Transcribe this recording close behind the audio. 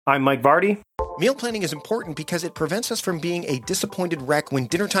I'm Mike Vardy. Meal planning is important because it prevents us from being a disappointed wreck when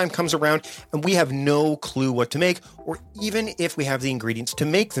dinner time comes around and we have no clue what to make, or even if we have the ingredients to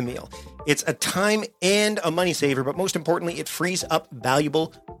make the meal. It's a time and a money saver, but most importantly, it frees up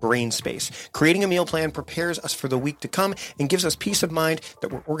valuable brain space. Creating a meal plan prepares us for the week to come and gives us peace of mind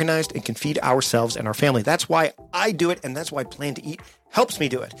that we're organized and can feed ourselves and our family. That's why I do it, and that's why Plan to Eat helps me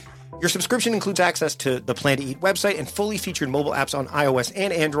do it. Your subscription includes access to the Plan to Eat website and fully featured mobile apps on iOS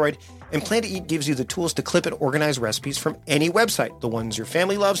and Android. And Plan to Eat gives you the tools to clip and organize recipes from any website, the ones your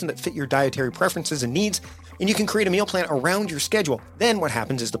family loves and that fit your dietary preferences and needs. And you can create a meal plan around your schedule. Then what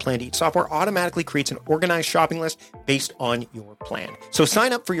happens is the Plan to Eat software automatically creates an organized shopping list based on your plan. So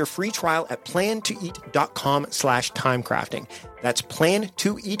sign up for your free trial at plantoeat.com/timecrafting. That's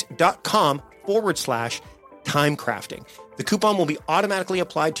plantoeat.com/timecrafting. The coupon will be automatically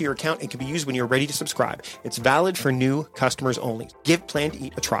applied to your account and can be used when you're ready to subscribe. It's valid for new customers only. Give Plan to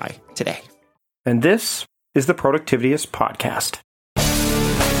Eat a try today. And this is the Productivityist Podcast.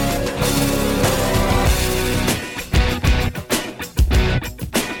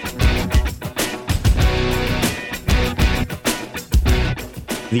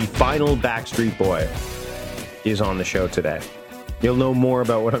 The final Backstreet Boy is on the show today. You'll know more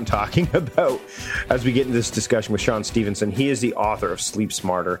about what I'm talking about as we get into this discussion with Shawn Stevenson. He is the author of Sleep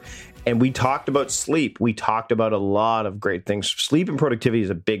Smarter, and we talked about sleep. We talked about a lot of great things. Sleep and productivity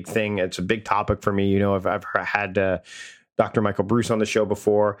is a big thing. It's a big topic for me. You know, I've had Dr. Michael Bruce on the show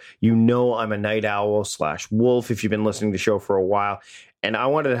before. You know, I'm a night owl / wolf if you've been listening to the show for a while. And I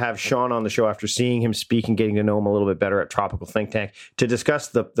wanted to have Shawn on the show after seeing him speak and getting to know him a little bit better at Tropical Think Tank to discuss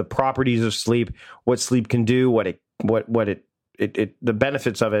the properties of sleep, what sleep can do, the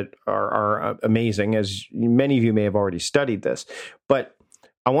benefits of it are amazing, as many of you may have already studied this. But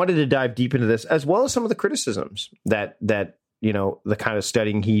I wanted to dive deep into this, as well as some of the criticisms that you know, the kind of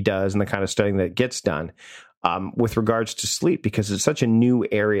studying he does and the kind of studying that gets done with regards to sleep, because it's such a new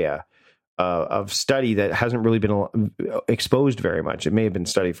area of study that hasn't really been exposed very much. It may have been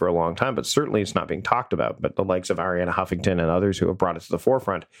studied for a long time, but certainly it's not being talked about. But the likes of Arianna Huffington and others who have brought it to the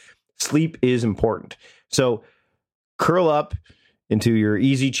forefront, sleep is important. So curl up into your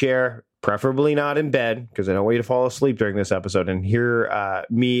easy chair, preferably not in bed, because I don't want you to fall asleep during this episode, and hear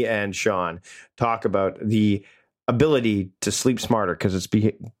me and Shawn talk about the ability to sleep smarter, because it's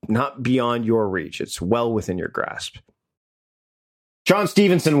not beyond your reach. It's well within your grasp. Shawn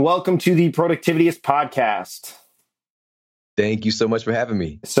Stevenson, welcome to the Productivityist Podcast. Thank you so much for having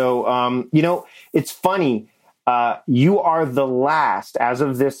me. So, you know, it's funny. You are the last, as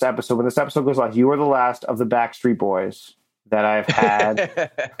of this episode, when this episode goes live, you are the last of the Backstreet Boys that I've had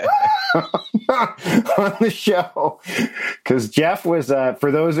on the show. Because Jeff was,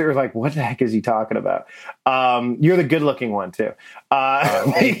 for those that are like, what the heck is he talking about? You're the good looking one too.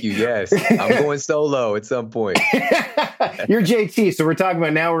 Thank you. Yes. I'm going solo at some point. You're JT. So we're talking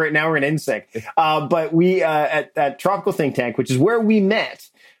about now we're in NSYNC. But we, at Tropical Think Tank, which is where we met,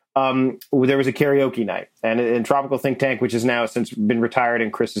 there was a karaoke night, and in Tropical Think Tank, which has now since been retired,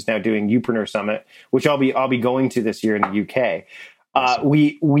 and Chris is now doing Upreneur Summit, which I'll be going to this year in the UK.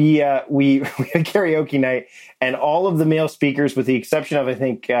 We had a karaoke night, and all of the male speakers, with the exception of I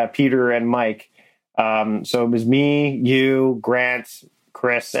think Peter and Mike, so it was me, you, Grant,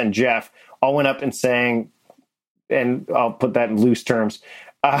 Chris, and Jeff, all went up and sang, and I'll put that in loose terms,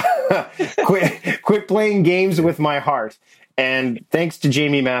 quit playing games with my heart. And thanks to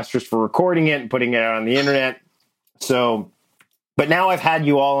Jamie Masters for recording it and putting it out on the internet. So, but now I've had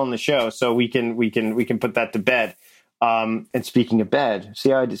you all on the show, so we can put that to bed. And speaking of bed, see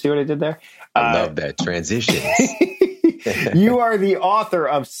what I did there? I love that transition. You are the author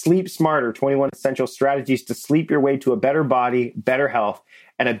of Sleep Smarter: 21 Essential Strategies to Sleep Your Way to a Better Body, Better Health,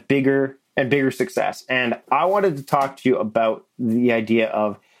 and a Bigger Success. And I wanted to talk to you about the idea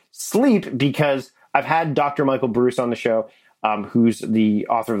of sleep, because I've had Dr. Michael Bruce on the show, who's the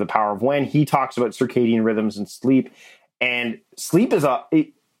author of The Power of When. He talks about circadian rhythms and sleep. And sleep is a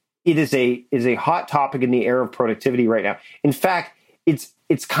hot topic in the era of productivity right now. In fact, it's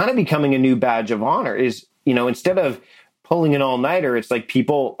kind of becoming a new badge of honor. Is, you know, instead of pulling an all-nighter, it's like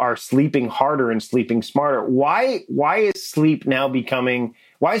people are sleeping harder and sleeping smarter. Why is sleep now becoming?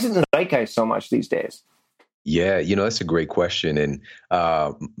 Why is it in the zeitgeist so much these days? Yeah, you know, that's a great question. And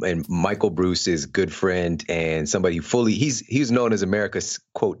Michael Bruce is a good friend and somebody who he's known as America's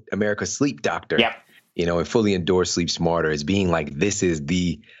sleep doctor. Yeah. You know, and fully endorsed Sleep Smarter as being like, this is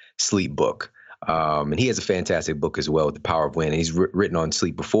the sleep book. And he has a fantastic book as well, The Power of When. And he's written on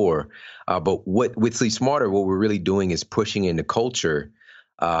sleep before. But with Sleep Smarter, what we're really doing is pushing into culture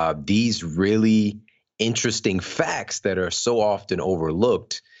these really interesting facts that are so often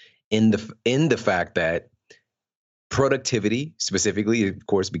overlooked in the fact that productivity, specifically, of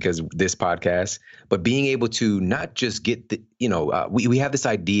course, because of this podcast, but being able to not just get we have this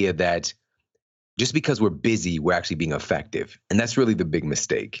idea that just because we're busy, we're actually being effective. And that's really the big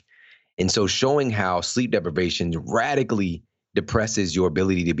mistake. And so showing how sleep deprivation radically depresses your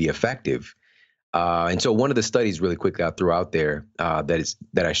ability to be effective. And so one of the studies really quickly I threw out there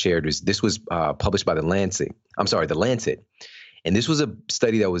that I shared was published by the Lancet. And this was a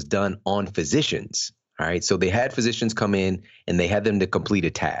study that was done on physicians. All right. So they had physicians come in and they had them to complete a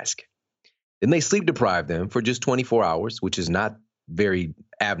task. Then they sleep deprived them for just 24 hours, which is not very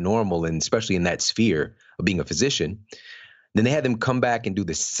abnormal, and especially in that sphere of being a physician. Then they had them come back and do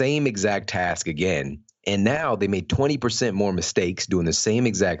the same exact task again. And now they made 20% more mistakes doing the same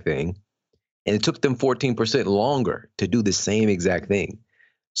exact thing. And it took them 14% longer to do the same exact thing.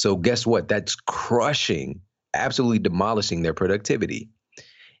 So guess what? That's crushing, absolutely demolishing their productivity.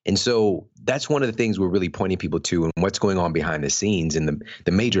 And so that's one of the things we're really pointing people to and what's going on behind the scenes. And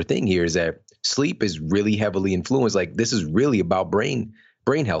the major thing here is that sleep is really heavily influenced. Like, this is really about brain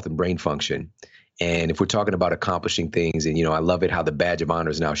health and brain function. And if we're talking about accomplishing things, and, I love it how the badge of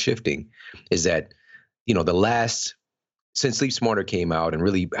honor is now shifting, is that, since Sleep Smarter came out, and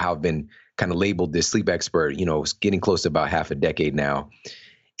really how I've been kind of labeled this sleep expert, getting close to about half a decade now,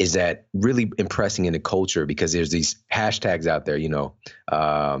 is that really impressing in the culture, because there's these hashtags out there,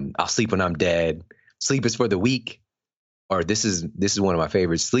 I'll sleep when I'm dead. Sleep is for the weak. Or this is one of my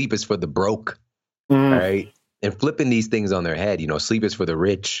favorites. Sleep is for the broke. Right. And flipping these things on their head, sleep is for the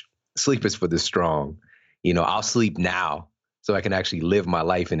rich. Sleep is for the strong. I'll sleep now so I can actually live my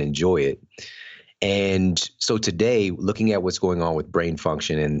life and enjoy it. And so today, looking at what's going on with brain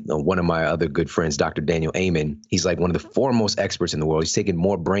function, and one of my other good friends, Dr. Daniel Amen, he's like one of the foremost experts in the world. He's taken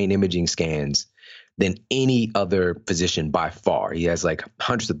more brain imaging scans than any other physician by far. He has like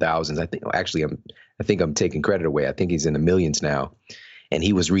hundreds of thousands. I think I'm taking credit away. I think he's in the millions now. And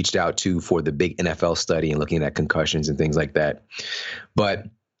he was reached out to for the big NFL study and looking at concussions and things like that. But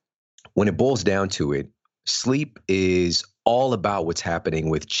when it boils down to it, sleep is all about what's happening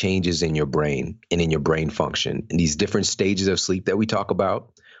with changes in your brain and in your brain function. And these different stages of sleep that we talk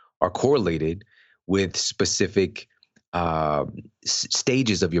about are correlated with specific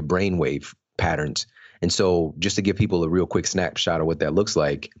stages of your brainwave patterns. And so just to give people a real quick snapshot of what that looks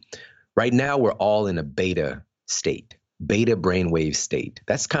like, right now we're all in a beta brainwave state.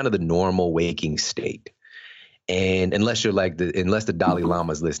 That's kind of the normal waking state. And unless the Dalai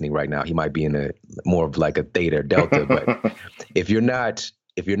Lama is listening right now, he might be in a more of like a theta or delta. But if you're not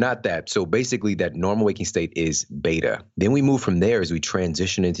that, so basically that normal waking state is beta. Then we move from there as we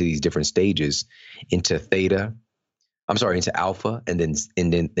transition into these different stages into alpha, and then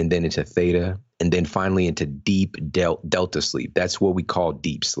into theta, and then finally into deep delta sleep. That's what we call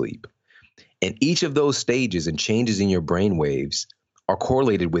deep sleep. And each of those stages and changes in your brain waves are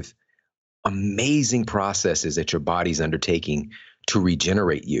correlated with amazing processes that your body's undertaking to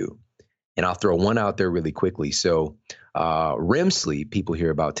regenerate you. And I'll throw one out there really quickly. So REM sleep, people hear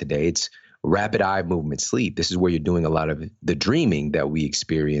about today, it's rapid eye movement sleep. This is where you're doing a lot of the dreaming that we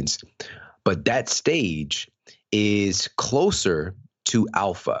experience. But that stage is closer to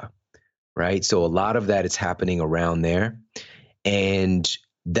alpha, right? So a lot of that is happening around there. And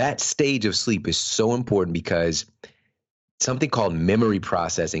that stage of sleep is so important because something called memory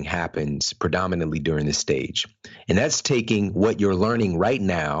processing happens predominantly during this stage. And that's taking what you're learning right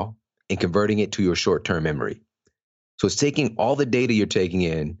now and converting it to your short-term memory. So it's taking all the data you're taking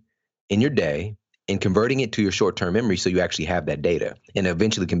in your day and converting it to your short-term memory so you actually have that data and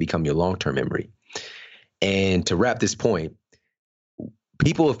eventually can become your long-term memory. And to wrap this point,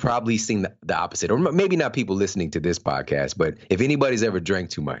 people have probably seen the opposite, or maybe not people listening to this podcast, but if anybody's ever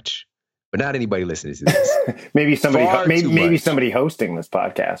drank too much, but not anybody listening to this. maybe somebody hosting this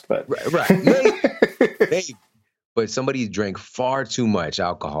podcast, but right. Maybe. But somebody drank far too much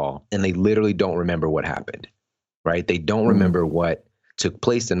alcohol and they literally don't remember what happened, right? They don't remember what took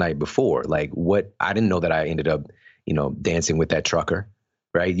place the night before. Like I didn't know that I ended up, dancing with that trucker,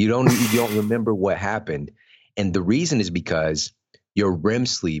 right? You don't remember what happened. And the reason is because your REM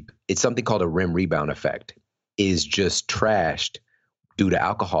sleep, it's something called a REM rebound effect, is just trashed due to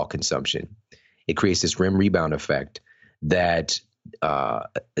alcohol consumption. It creates this REM rebound effect that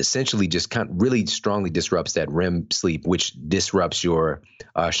essentially just really strongly disrupts that REM sleep, which disrupts your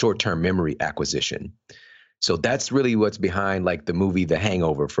short-term memory acquisition. So that's really what's behind like the movie The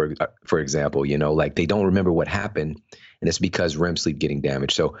Hangover, for example, like they don't remember what happened, and it's because REM sleep getting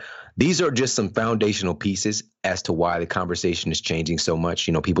damaged. So these are just some foundational pieces as to why the conversation is changing so much.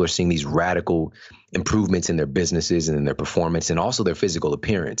 People are seeing these radical improvements in their businesses and in their performance and also their physical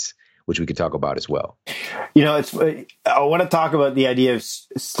appearance. which we could talk about as well. I want to talk about the idea of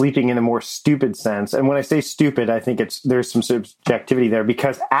sleeping in a more stupid sense. And when I say stupid, I think there's some subjectivity there,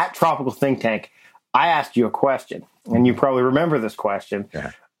 because at Tropical Think Tank, I asked you a question, and you probably remember this question.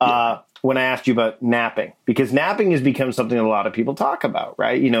 When I asked you about napping, because napping has become something that a lot of people talk about,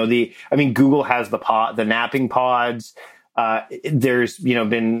 right? Google has the napping pods. There's,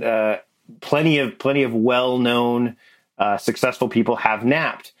 been plenty of well-known, successful people have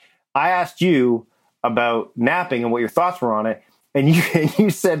napped. I asked you about napping and what your thoughts were on it, and you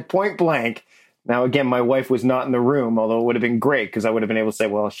said point blank. Now, again, my wife was not in the room, although it would have been great because I would have been able to say,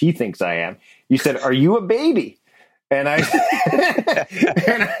 well, she thinks I am. You said, "Are you a baby?" And I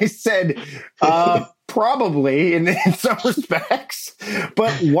said, probably in some respects,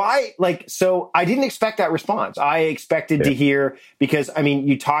 but why? So I didn't expect that response. I expected to hear, because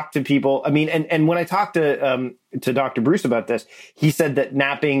you talk to people. And when I talked to Dr. Bruce about this, he said that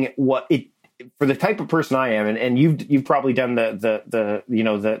napping, for the type of person I am, and you've probably done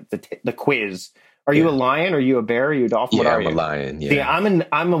the quiz. Are you a lion? Are you a bear? Are you a dolphin? Yeah, what are I'm you? a lion. Yeah, See,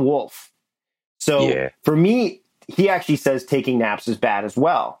 I'm a wolf. So for me, he actually says taking naps is bad as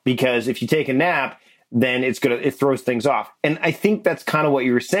well, because if you take a nap, then it throws things off. And I think that's kind of what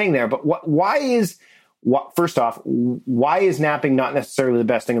you were saying there. But first off, why is napping not necessarily the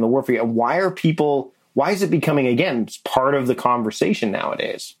best thing in the world for you? And why is it becoming, again, part of the conversation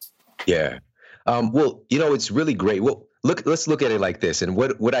nowadays? Yeah. Well, it's really great. Well, let's look at it like this. And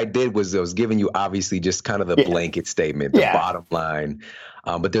what I did was I was giving you obviously just kind of the blanket statement, the bottom line.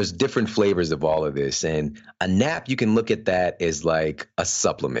 But there's different flavors of all of this. And a nap, you can look at that as like a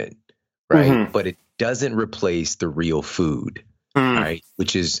supplement, right? Mm-hmm. But it doesn't replace the real food, right?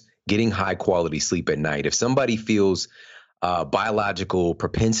 Which is getting high quality sleep at night. If somebody feels biological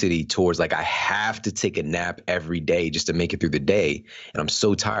propensity towards I have to take a nap every day just to make it through the day, and I'm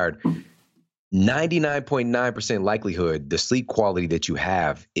so tired, 99.9% likelihood the sleep quality that you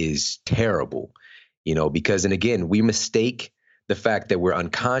have is terrible, because, and again, we mistake the fact that we're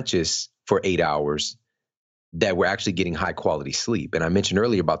unconscious for 8 hours, that we're actually getting high quality sleep. And I mentioned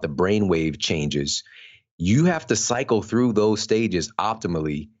earlier about the brainwave changes. You have to cycle through those stages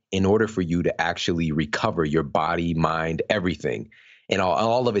optimally in order for you to actually recover your body, mind, everything, and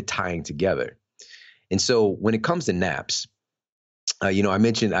all of it tying together. And so when it comes to naps, I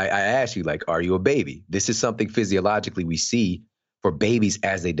mentioned, I asked you, are you a baby? This is something physiologically we see for babies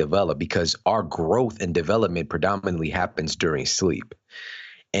as they develop, because our growth and development predominantly happens during sleep.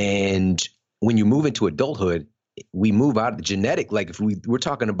 And when you move into adulthood, we move out of the genetic. If we're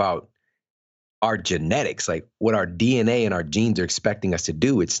talking about our genetics, what our DNA and our genes are expecting us to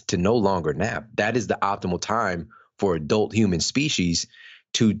do, it's to no longer nap. That is the optimal time for adult human species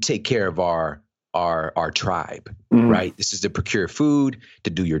to take care of our tribe, right? This is to procure food, to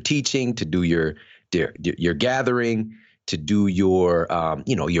do your teaching, to do your gathering, to do your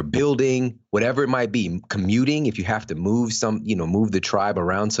your building, whatever it might be, commuting. If you have to move move the tribe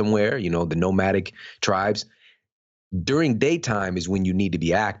around somewhere, the nomadic tribes. During daytime is when you need to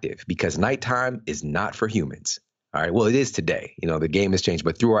be active, because nighttime is not for humans. All right. Well, it is today. The game has changed,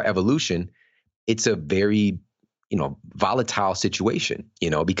 but through our evolution, it's a very volatile situation,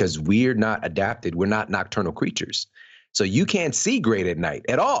 because we're not adapted. We're not nocturnal creatures. So you can't see great at night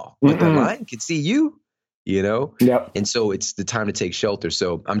at all, but the lion can see you, Yep. And so it's the time to take shelter.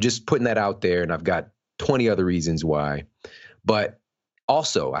 So I'm just putting that out there, and I've got 20 other reasons why. But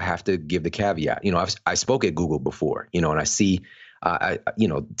also, I have to give the caveat. I spoke at Google before, and I see,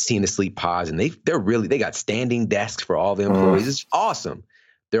 seeing the sleep pods, and they got standing desks for all the employees. It's awesome.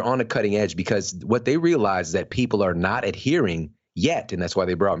 They're on the cutting edge, because what they realize is that people are not adhering yet, and that's why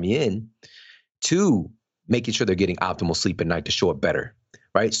they brought me in, to making sure they're getting optimal sleep at night to show up better,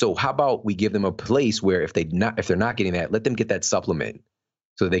 right? So how about we give them a place where if they're not getting that, let them get that supplement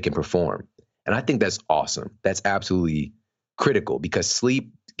so that they can perform. And I think that's awesome. That's absolutely critical, because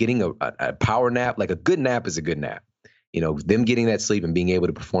sleep, getting a power nap, a good nap is a good nap. Them getting that sleep and being able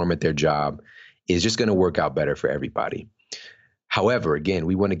to perform at their job is just going to work out better for everybody. However, again,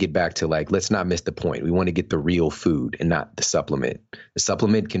 we want to get back to let's not miss the point. We want to get the real food and not the supplement. The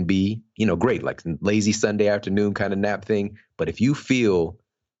supplement can be, great, lazy Sunday afternoon kind of nap thing. But if you feel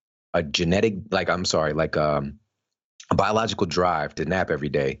a genetic, a biological drive to nap every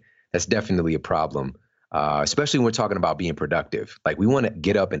day, that's definitely a problem. Especially when we're talking about being productive. We want to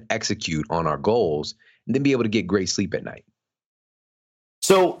get up and execute on our goals and then be able to get great sleep at night.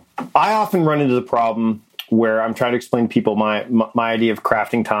 So I often run into the problem where I'm trying to explain to people my idea of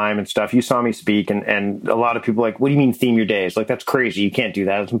crafting time and stuff. You saw me speak, and a lot of people are like, what do you mean theme your days? That's crazy. You can't do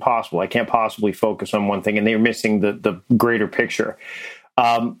that. It's impossible. I can't possibly focus on one thing. And they're missing the greater picture.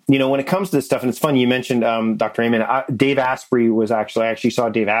 When it comes to this stuff, and it's funny, you mentioned Dr. Amen. Dave Asprey I actually saw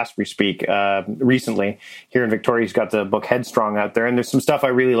Dave Asprey speak recently here in Victoria. He's got the book Headstrong out there, and there's some stuff I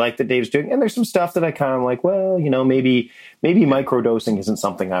really like that Dave's doing, and there's some stuff that I kind of like, well, maybe microdosing isn't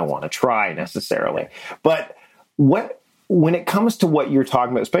something I want to try necessarily. But when it comes to what you're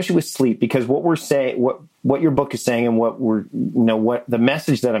talking about, especially with sleep, because what we're saying, what your book is saying, and what the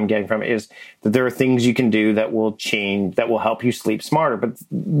message that I'm getting from it is that there are things you can do that will change, that will help you sleep smarter. But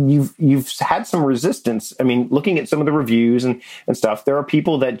you've had some resistance. I mean, looking at some of the reviews and stuff, there are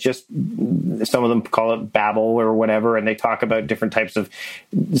people that just, some of them call it babble or whatever, and they talk about different types of,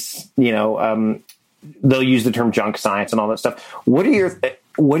 they'll use the term junk science and all that stuff. What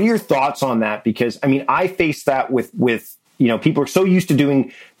are your thoughts on that? Because I mean, I face that with people are so used to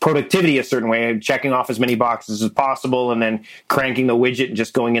doing productivity a certain way, checking off as many boxes as possible, and then cranking the widget and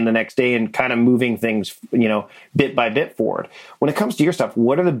just going in the next day and kind of moving things, bit by bit forward. When it comes to your stuff,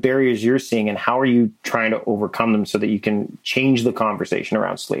 what are the barriers you're seeing, and how are you trying to overcome them so that you can change the conversation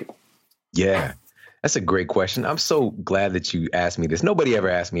around sleep? Yeah, that's a great question. I'm so glad that you asked me this. Nobody ever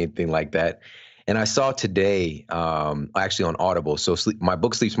asked me anything like that. And I saw today, actually on Audible. So my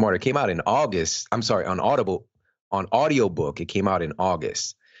book Sleep Smarter came out in August. I'm sorry, on Audible. On audiobook, it came out in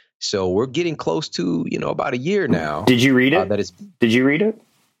August. So we're getting close to, about a year now. Did you read it? Did you read it?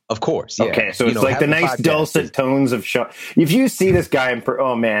 Of course, yeah. Okay, so it's like the nice dulcet tones of Shawn. If you see this guy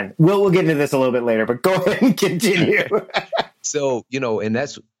oh man, we'll get into this a little bit later, but go ahead and continue. So, and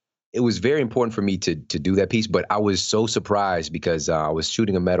it was very important for me to do that piece, but I was so surprised because I was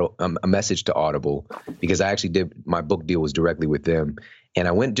shooting a message to Audible, because I actually my book deal was directly with them. And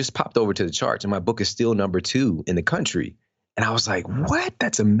I just popped over to the charts, and my book is still number 2 in the country. And I was like, what?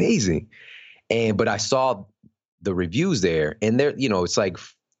 That's amazing. But I saw the reviews there, and there, it's like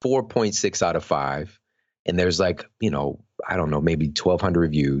 4.6 out of 5. And there's like, I don't know, maybe 1,200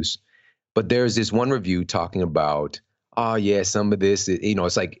 reviews. But there's this one review talking about, oh yeah, some of this,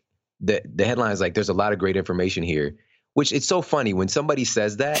 it's like the headline is like, there's a lot of great information here, which it's so funny when somebody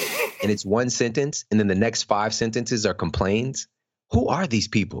says that and it's one sentence and then the next 5 sentences are complaints. Who are these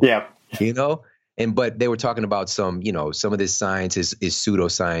people? Yeah. But they were talking about some of this science is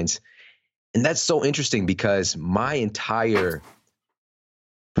pseudoscience. And that's so interesting because my entire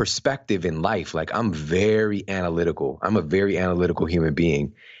perspective in life, like I'm very analytical. I'm a very analytical human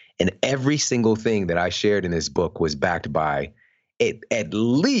being. And every single thing that I shared in this book was backed by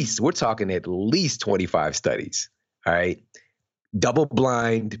we're talking at least 25 studies. All right.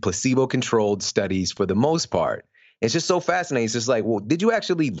 Double-blind, placebo-controlled studies for the most part. It's just so fascinating. It's just like, well, did you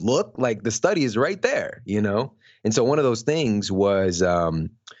actually look? Like the study is right there, And so one of those things was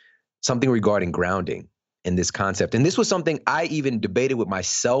something regarding grounding and this concept. And this was something I even debated with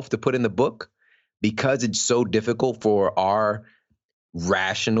myself to put in the book because it's so difficult for our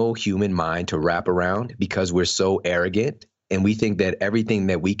rational human mind to wrap around because we're so arrogant and we think that everything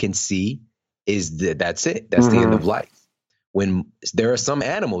that we can see is that's it. That's the end of life. When there are some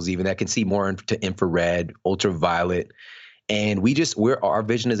animals even that can see more into infrared, ultraviolet, and our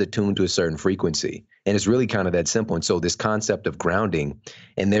vision is attuned to a certain frequency. And it's really kind of that simple. And so this concept of grounding,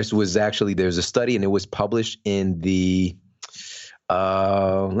 and there's a study and it was published in the,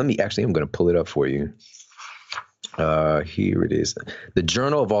 I'm going to pull it up for you. Here it is. The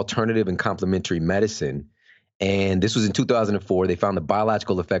Journal of Alternative and Complementary Medicine. And this was in 2004. They found the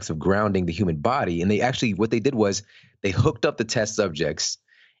biological effects of grounding the human body. And what they did was they hooked up the test subjects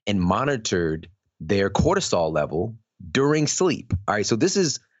and monitored their cortisol level during sleep. All right. So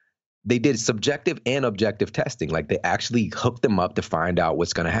they did subjective and objective testing. Like they actually hooked them up to find out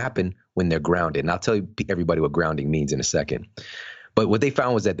what's going to happen when they're grounded. And I'll tell everybody what grounding means in a second. But what they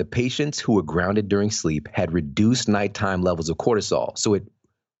found was that the patients who were grounded during sleep had reduced nighttime levels of cortisol. So it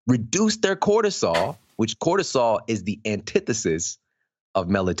reduced their cortisol, which cortisol is the antithesis of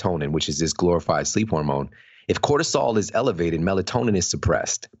melatonin, which is this glorified sleep hormone. If cortisol is elevated, melatonin is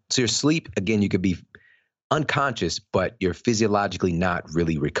suppressed. So your sleep, again, you could be unconscious, but you're physiologically not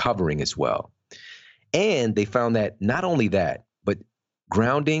really recovering as well. And they found that not only that, but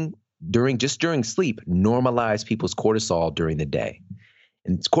grounding during sleep normalized people's cortisol during the day.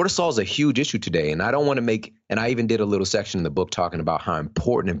 And cortisol is a huge issue today. And I don't want to and I even did a little section in the book talking about how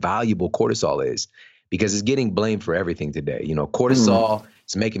important and valuable cortisol is because it's getting blamed for everything today. Cortisol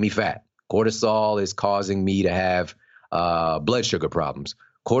is making me fat. Cortisol is causing me to have blood sugar problems.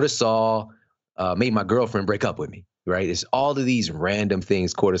 Cortisol made my girlfriend break up with me, right? It's all of these random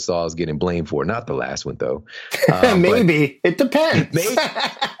things cortisol is getting blamed for. Not the last one, though. Maybe. It depends. Maybe.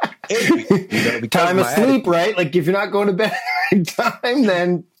 Time of sleep, right? Like if you're not going to bed at time,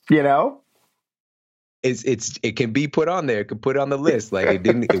 then, it can be put on there. It can put it on the list. Like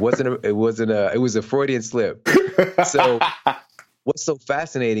it was a Freudian slip. So what's so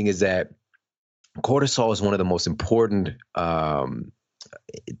fascinating is that cortisol is one of the most important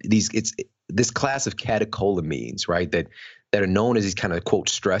this class of catecholamines, right? That are known as these kind of quote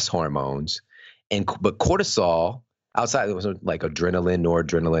stress hormones. But cortisol, outside of like adrenaline,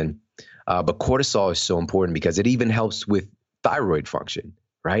 noradrenaline, but cortisol is so important because it even helps with thyroid function,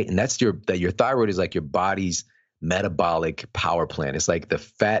 right? And that's your thyroid is like your body's metabolic power plant. It's like the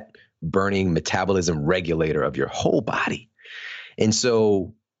fat burning metabolism regulator of your whole body. And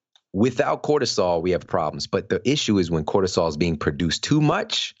so without cortisol, we have problems. But the issue is when cortisol is being produced too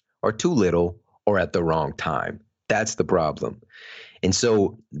much or too little or at the wrong time. That's the problem. And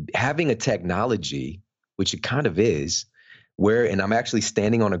so having a technology, which it kind of is, and I'm actually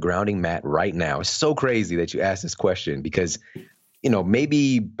standing on a grounding mat right now. It's so crazy that you asked this question because,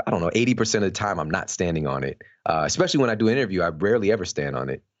 maybe, I don't know, 80% of the time I'm not standing on it. Especially when I do an interview, I rarely ever stand on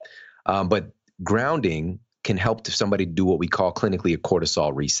it. But grounding can help somebody do what we call clinically a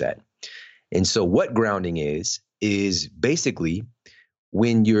cortisol reset. And so what grounding is basically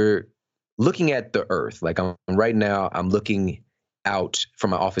when you're looking at the earth, like right now, I'm looking out from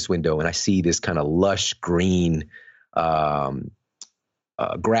my office window and I see this kind of lush green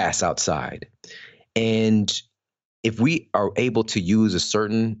grass outside. And if we are able to use a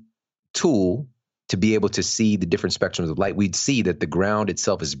certain tool to be able to see the different spectrums of light, we'd see that the ground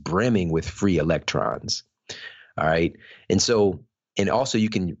itself is brimming with free electrons. All right. And so, and also you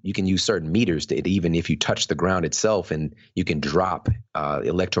can use certain meters to even if you touch the ground itself and you can drop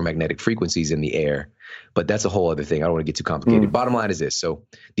electromagnetic frequencies in the air. But that's a whole other thing. I don't want to get too complicated. Bottom line is this. So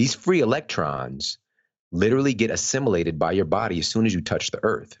these free electrons literally get assimilated by your body as soon as you touch the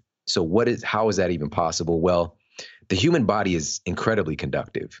earth. So how is that even possible? Well, the human body is incredibly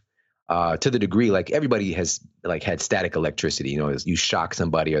conductive. To the degree, like everybody has like had static electricity, you shock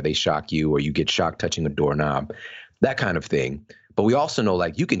somebody or they shock you, or you get shocked touching a doorknob, that kind of thing. But we also know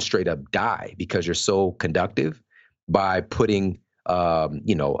like you can straight up die because you're so conductive by putting, a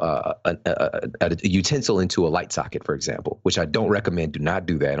utensil into a light socket, for example, which I don't recommend. Do not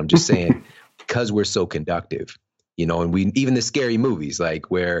do that. I'm just saying because we're so conductive, and even the scary movies, like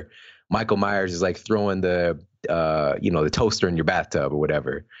where Michael Myers is like throwing the toaster in your bathtub or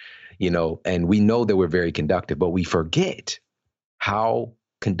whatever. And we know that we're very conductive, but we forget how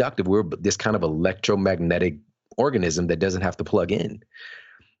conductive we're, this kind of electromagnetic organism that doesn't have to plug in.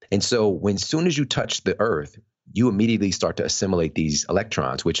 And so as soon as you touch the earth, you immediately start to assimilate these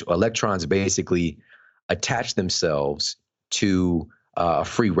electrons, which electrons basically attach themselves to a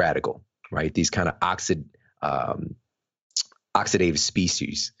free radical, right? These kind of oxidative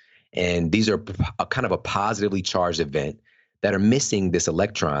species. And these are a kind of a positively charged event that are missing this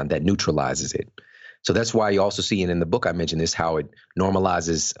electron that neutralizes it. So that's why you also see, and in the book I mentioned this, how it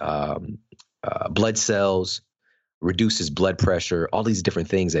normalizes blood cells, reduces blood pressure, all these different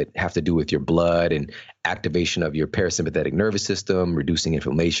things that have to do with your blood and activation of your parasympathetic nervous system, reducing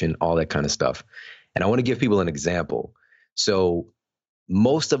inflammation, all that kind of stuff. And I want to give people an example. So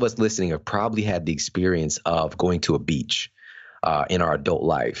most of us listening have probably had the experience of going to a beach in our adult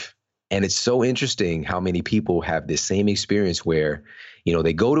life. And it's so interesting how many people have this same experience where,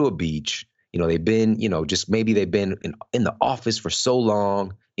 they go to a beach, they've been, maybe they've been in the office for so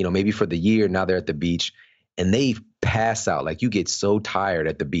long, maybe for the year, now they're at the beach and they pass out. Like you get so tired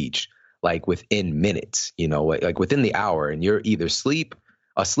at the beach, like within minutes, like within the hour, and you're either asleep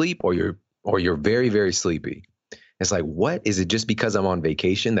or you're very, very sleepy. It's like, what is it? Just because I'm on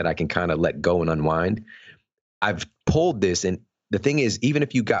vacation that I can kind of let go and unwind? I've pulled this, and the thing is, even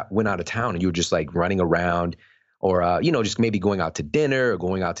if you went out of town and you were just like running around or, just maybe going out to dinner or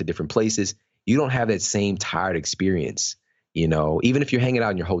going out to different places, you don't have that same tired experience, even if you're hanging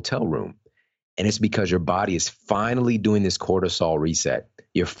out in your hotel room. And it's because your body is finally doing this cortisol reset.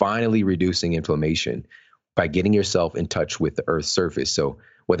 You're finally reducing inflammation by getting yourself in touch with the Earth's surface. So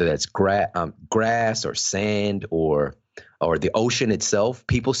whether that's grass or sand or the ocean itself,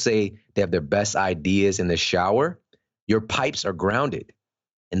 people say they have their best ideas in the shower. Your pipes are grounded,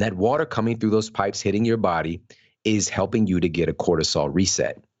 and that water coming through those pipes hitting your body is helping you to get a cortisol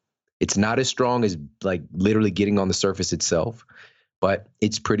reset. It's not as strong as like literally getting on the surface itself, but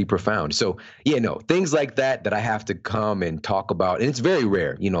it's pretty profound. So things like that I have to come and talk about. And it's very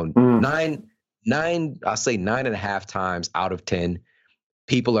rare, I'll say 9.5 times out of 10,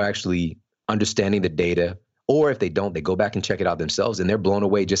 people are actually understanding the data. Or if they don't, they go back and check it out themselves and they're blown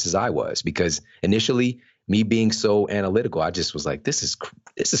away just as I was, because initially me being so analytical, I just was like, this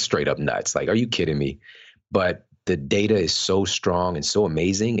is straight up nuts. Like, are you kidding me? But the data is so strong and so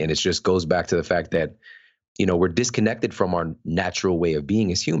amazing. And it just goes back to the fact that, we're disconnected from our natural way of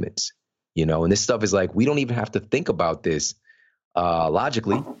being as humans, and this stuff is like, we don't even have to think about this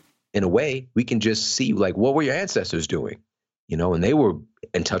logically. In a way, we can just see, like, what were your ancestors doing? And they were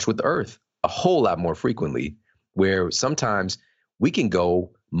in touch with the earth a whole lot more frequently, where sometimes we can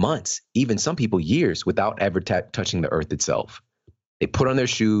go months, even some people years, without ever touching the earth itself. They put on their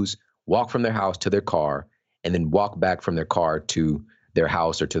shoes, walk from their house to their car, and then walk back from their car to their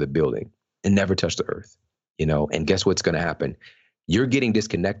house or to the building and never touch the earth, and guess what's going to happen? You're getting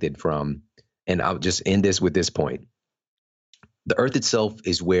disconnected from, and I'll just end this with this point. The earth itself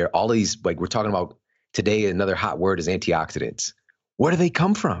is where all these, like we're talking about today, another hot word is antioxidants. Where do they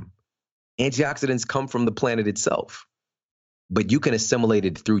come from? Antioxidants come from the planet itself, but you can assimilate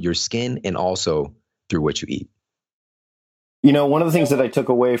it through your skin and also through what you eat. One of the things that I took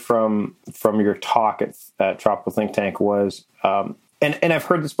away from your talk at Tropical Think Tank was, and I've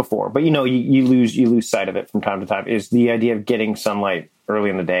heard this before, but you lose sight of it from time to time, is the idea of getting sunlight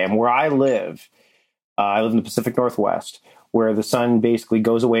early in the day. And where I live in the Pacific Northwest, where the sun basically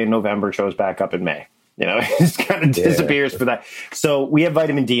goes away in November, shows back up in May. It just kind of disappears for that. So we have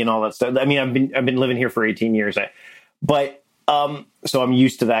vitamin D and all that stuff. I mean, I've been living here for 18 years, so I'm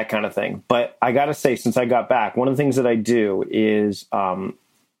used to that kind of thing. But I got to say, since I got back, one of the things that I do is,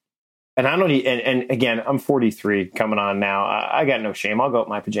 and I don't, and again, I'm 43 coming on now. I got no shame. I'll go out in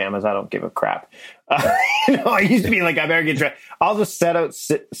my pajamas. I don't give a crap. I used to be like, I better get dressed. I'll just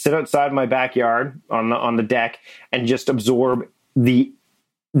sit outside my backyard on the deck and just absorb the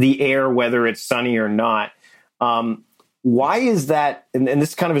air, whether it's sunny or not. Why is that? And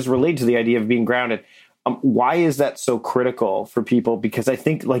this kind of is related to the idea of being grounded. Why is that so critical for people? Because I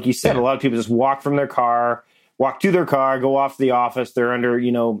think, like you said, a lot of people just walk to their car, go off to the office. They're under,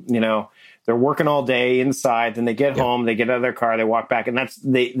 they're working all day inside. Then they get home, they get out of their car, they walk back, and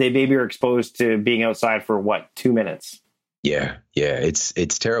they maybe are exposed to being outside for 2 minutes. Yeah.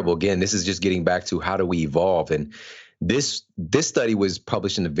 It's terrible. Again, this is just getting back to how do we evolve. And this study was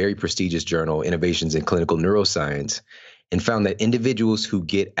published in a very prestigious journal, Innovations in Clinical Neuroscience, and found that individuals who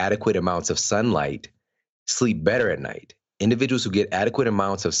get adequate amounts of sunlight sleep better at night. Individuals who get adequate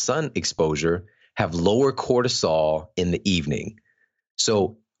amounts of sun exposure have lower cortisol in the evening.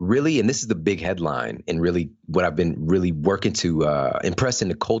 So really, and this is the big headline, and really what I've been really working to impress in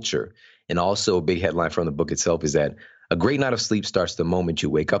the culture, and also a big headline from the book itself, is that a great night of sleep starts the moment you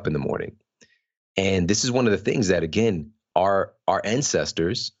wake up in the morning. And this is one of the things that, again, our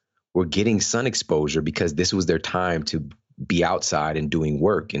ancestors were getting sun exposure because this was their time to be outside and doing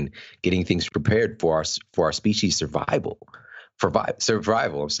work and getting things prepared for our species survival.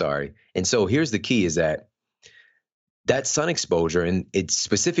 I'm sorry. And so here's the key, is that sun exposure, and it's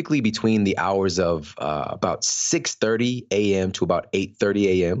specifically between the hours of about 6:30 a.m. to about 8:30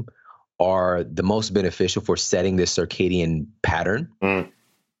 a.m. are the most beneficial for setting this circadian pattern.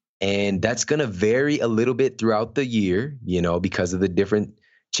 And that's going to vary a little bit throughout the year, because of the different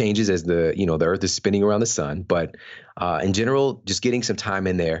changes as the earth is spinning around the sun. But in general, just getting some time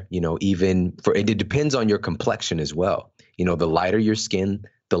in there, even it depends on your complexion as well. The lighter your skin,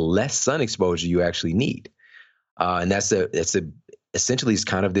 the less sun exposure you actually need. And that's essentially is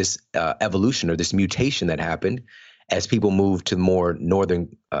kind of this evolution or this mutation that happened as people moved to the more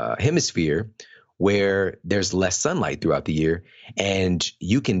northern hemisphere, where there's less sunlight throughout the year, and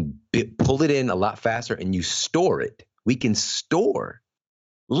you can pull it in a lot faster, and you store it. We can store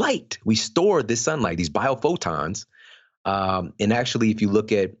light. We store this sunlight, these biophotons. And actually, if you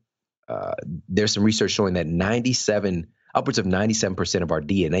look at, there's some research showing that upwards of 97% of our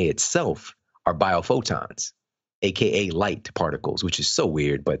DNA itself are biophotons, aka light particles, which is so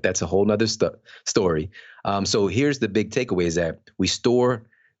weird, but that's a whole nother story. So here's the big takeaway, is that we store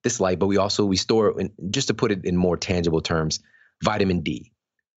this light, but we store, just to put it in more tangible terms, vitamin D,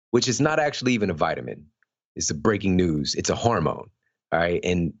 which is not actually even a vitamin. It's a breaking news. It's a hormone. All right.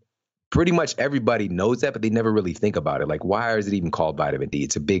 And pretty much everybody knows that, but they never really think about it. Like, why is it even called vitamin D?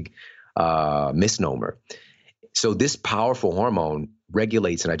 It's a big misnomer. So this powerful hormone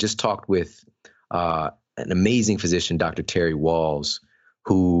regulates, and I just talked with an amazing physician, Dr. Terry Walls,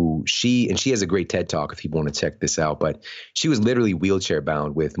 who she has a great TED Talk if people want to check this out, but she was literally wheelchair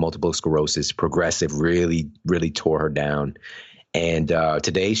bound with multiple sclerosis, progressive, really, really tore her down. And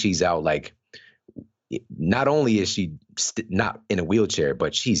today she's out, like, not only is she not in a wheelchair,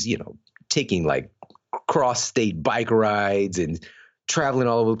 but she's, taking like cross-state bike rides and traveling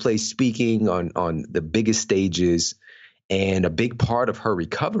all over the place, speaking on the biggest stages. And a big part of her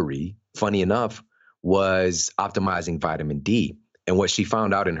recovery, funny enough, was optimizing vitamin D. And what she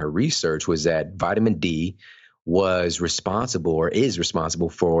found out in her research was that vitamin D was responsible or is responsible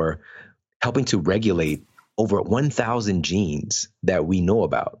for helping to regulate over 1,000 genes that we know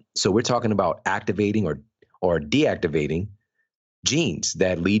about. So we're talking about activating or deactivating genes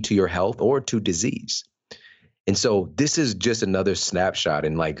that lead to your health or to disease. And so this is just another snapshot.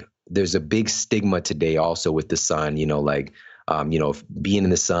 And like, there's a big stigma today also with the sun, being in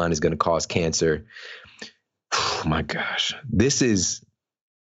the sun is going to cause cancer. Oh my gosh. This is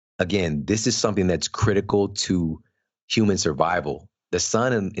something that's critical to human survival. The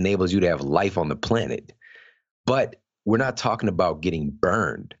sun enables you to have life on the planet, but we're not talking about getting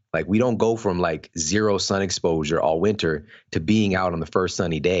burned. Like, we don't go from like 0 sun exposure all winter to being out on the first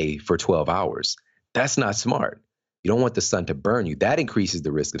sunny day for 12 hours. That's not smart. You don't want the sun to burn you. That increases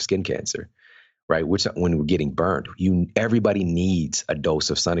the risk of skin cancer, right? Which, when we're getting burned, everybody needs a dose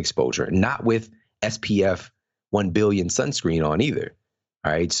of sun exposure, not with SPF 1 billion sunscreen on either.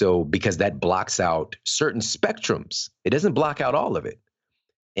 All right. So, because that blocks out certain spectrums, it doesn't block out all of it.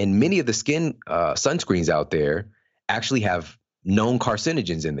 And many of the skin sunscreens out there actually have known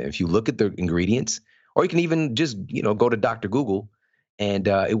carcinogens in there. If you look at the ingredients, or you can even just, go to Dr. Google and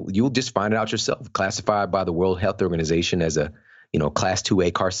you'll just find it out yourself. Classified by the World Health Organization as a, class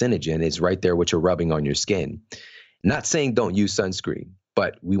 2A carcinogen. It's right there what you're rubbing on your skin. Not saying don't use sunscreen,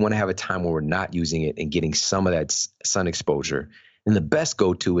 but we want to have a time where we're not using it and getting some of that sun exposure. And the best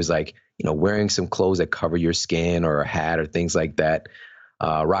go-to is like, wearing some clothes that cover your skin, or a hat or things like that.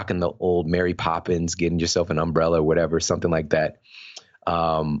 Rocking the old Mary Poppins, getting yourself an umbrella or whatever, something like that.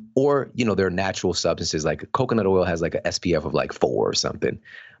 Or, there are natural substances like coconut oil has like a SPF of like 4 or something.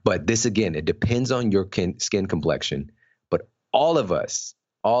 But this, again, it depends on your skin complexion. But all of us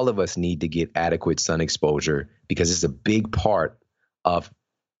need to get adequate sun exposure, because it's a big part of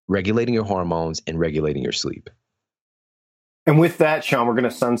regulating your hormones and regulating your sleep. And with that, Shawn, we're going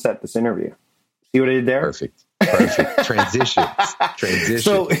to sunset this interview. See what I did there? Perfect. Transitions.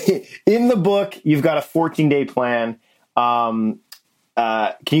 So in the book, you've got a 14-day plan. Can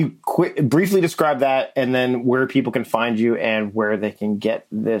you briefly describe that, and then where people can find you and where they can get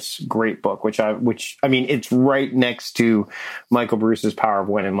this great book, which I mean, it's right next to Michael Bruce's Power of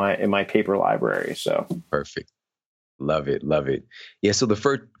When in my paper library. So perfect. Love it. Yeah. So the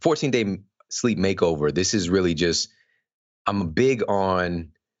first 14-day sleep makeover, this is really just, I'm big on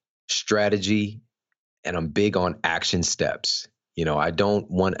strategy and I'm big on action steps. I don't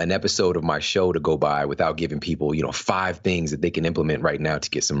want an episode of my show to go by without giving people, 5 things that they can implement right now to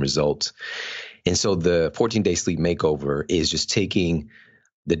get some results. And so the 14-day sleep makeover is just taking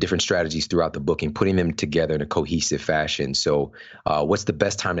the different strategies throughout the book and putting them together in a cohesive fashion. So what's the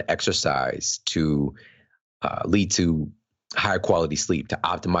best time to exercise to lead to higher quality sleep, to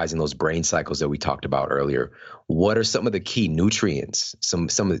optimizing those brain cycles that we talked about earlier? What are some of the key nutrients, some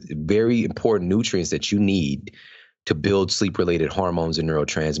of the very important nutrients that you need to build sleep-related hormones and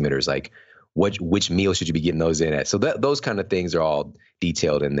neurotransmitters? Like which meal should you be getting those in at? So those kind of things are all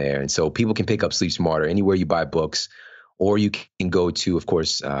detailed in there. And so people can pick up Sleep Smarter anywhere you buy books, or you can go to, of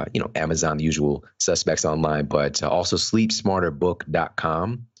course, Amazon, the usual suspects online, but also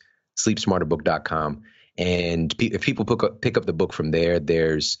sleepsmarterbook.com, sleepsmarterbook.com. And if people pick up the book from there,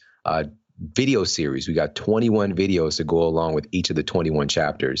 there's a video series. We got 21 videos to go along with each of the 21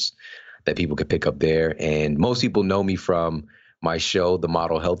 chapters that people could pick up there. And most people know me from my show, The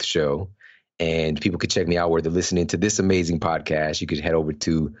Model Health Show. And people could check me out where they're listening to this amazing podcast. You could head over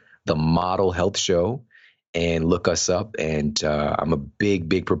to The Model Health Show and look us up. And I'm a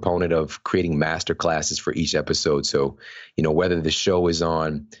big proponent of creating master classes for each episode. So, whether the show is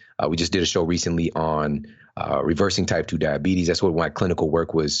on, we just did a show recently on reversing type 2 diabetes. That's what my clinical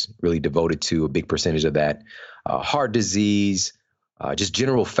work was really devoted to, a big percentage of that. Heart disease, just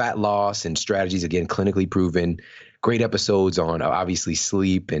general fat loss and strategies, again, clinically proven. Great episodes on obviously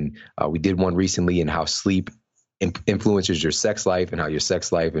sleep. And we did one recently in how sleep influences your sex life and how your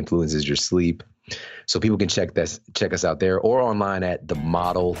sex life influences your sleep. So people can check us out there or online at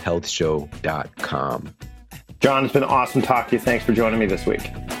themodelhealthshow.com. John, it's been awesome talking to you. Thanks for joining me this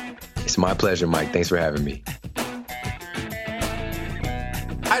week. It's my pleasure, Mike. Thanks for having me.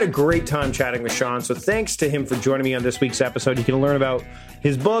 I had a great time chatting with Shawn, so thanks to him for joining me on this week's episode. You can learn about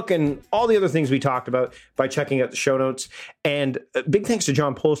his book and all the other things we talked about by checking out the show notes. And big thanks to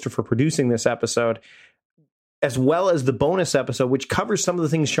John Polster for producing this episode, as well as the bonus episode, which covers some of the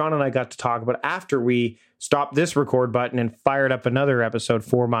things Shawn and I got to talk about after we stopped this record button and fired up another episode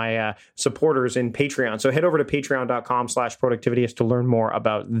for my supporters in Patreon. So head over to patreon.com/productivityist to learn more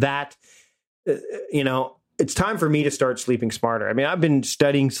about that. It's time for me to start sleeping smarter. I mean, I've been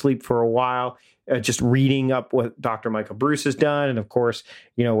studying sleep for a while, just reading up what Dr. Michael Bruce has done. And of course,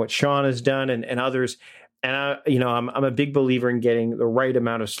 what Shawn has done and others. And I'm a big believer in getting the right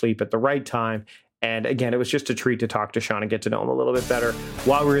amount of sleep at the right time. And again, it was just a treat to talk to Shawn and get to know him a little bit better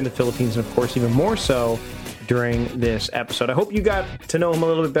while we were in the Philippines, and of course, even more so during this episode. I hope you got to know him a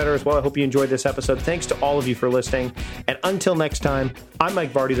little bit better as well. I hope you enjoyed this episode. Thanks to all of you for listening. And until next time, I'm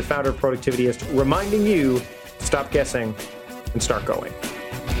Mike Vardy, the founder of Productivityist, reminding you, stop guessing and start going.